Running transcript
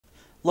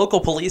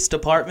Local police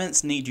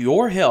departments need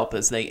your help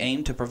as they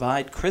aim to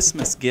provide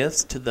Christmas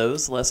gifts to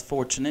those less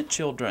fortunate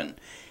children.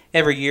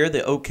 Every year,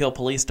 the Oak Hill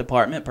Police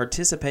Department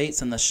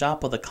participates in the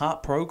Shop with a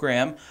Cop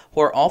program,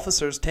 where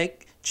officers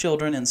take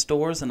children in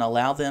stores and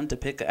allow them to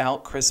pick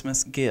out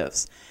Christmas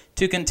gifts.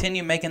 To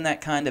continue making that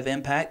kind of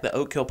impact, the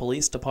Oak Hill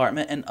Police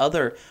Department and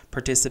other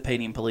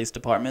participating police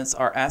departments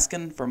are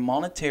asking for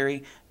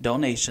monetary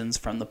donations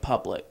from the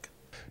public.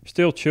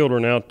 Still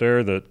children out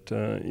there that,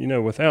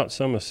 without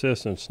some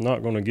assistance,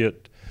 not going to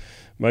get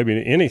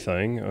maybe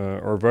anything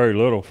or very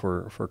little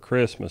for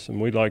Christmas. And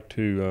we'd like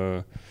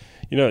to,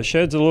 it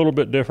sheds a little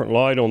bit different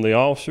light on the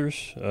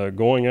officers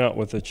going out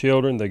with the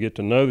children. They get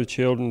to know the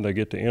children. They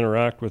get to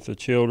interact with the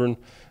children.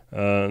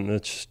 And the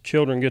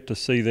children get to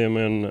see them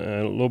in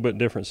a little bit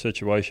different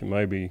situation,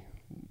 maybe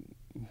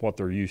what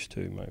they're used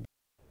to, maybe.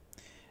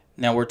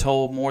 Now we're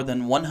told more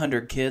than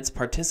 100 kids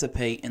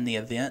participate in the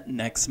event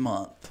next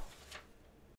month.